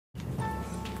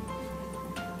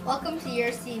Welcome to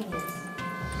your C News.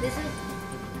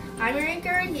 I'm your anchor,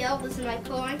 Hill. This is my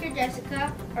co-anchor,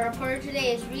 Jessica. Our reporter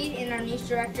today is Reed, and our news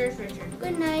director is Richard.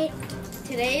 Good night.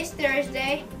 Today is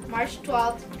Thursday, March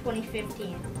 12th,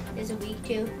 2015. It is week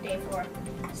 2, day 4.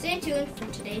 Stay tuned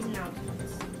for today's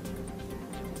announcements.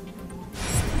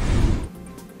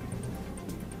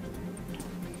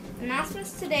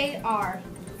 Announcements today are: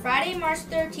 Friday, March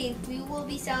 13th, we will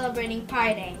be celebrating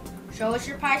Pi Day. Show us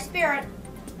your Pi spirit.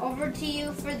 Over to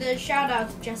you for the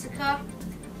shout-outs, Jessica.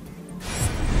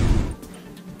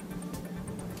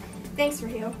 Thanks,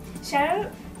 Raheel. Shout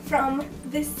out from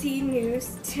the C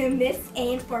News to Miss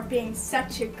Ain for being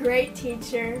such a great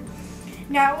teacher.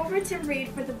 Now over to Reed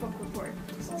for the book report.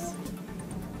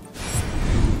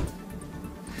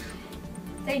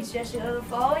 Thanks, Jessica. The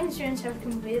following students have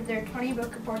completed their 20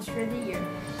 book reports for the year: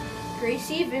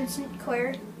 Gracie, Vincent,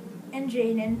 Claire, and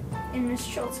Jaden in Miss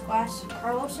Schultz's class,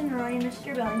 Carlos and Roy in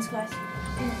Mr. Billings' class,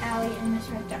 and Allie in Miss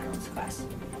McDonald's class.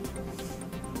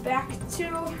 Back to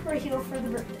Raheel for the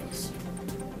birthdays.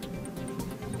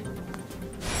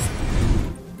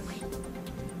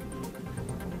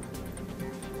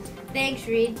 Thanks,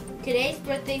 Reed. Today's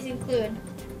birthdays include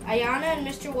Ayana in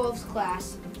Mr. Wolf's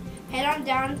class. Head on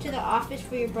down to the office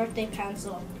for your birthday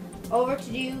pencil. Over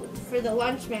to you for the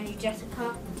lunch menu,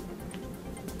 Jessica.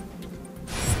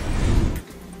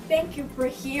 Thank you,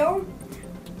 Raheel.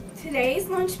 Today's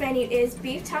lunch menu is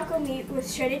beef taco meat with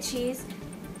shredded cheese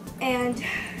and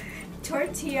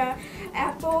tortilla,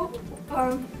 apple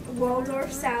Waldorf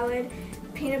salad,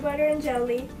 peanut butter and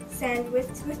jelly, sandwich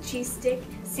with cheese stick,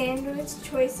 sandwich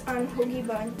choice on hoagie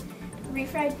bun,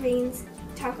 refried beans,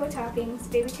 taco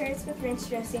toppings, baby carrots with ranch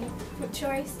dressing, fruit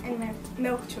choice, and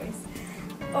milk choice.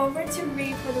 Over to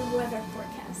Reed for the weather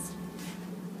forecast.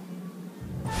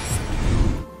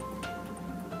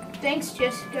 Thanks,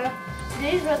 Jessica.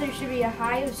 Today's weather should be a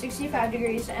high of 65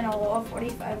 degrees and a low of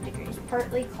 45 degrees,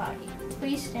 partly cloudy.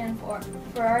 Please stand for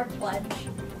our pledge.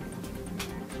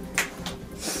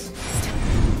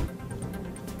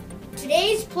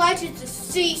 Today's pledge is the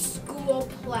C School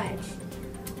Pledge.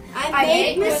 I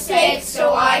make mistakes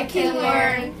so I can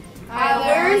learn. I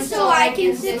learn so I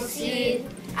can succeed.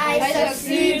 I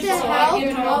succeed to help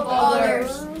and help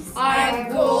others. I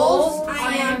have goals.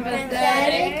 I am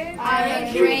empathetic. I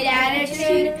have a great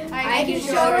attitude. I can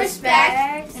show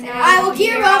respect. And I will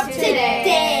gear up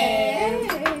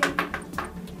today.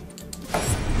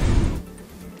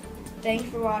 Thanks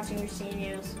for watching your C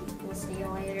News. We'll see you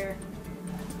later.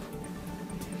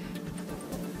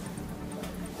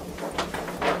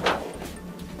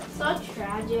 So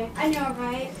tragic. I know,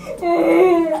 right?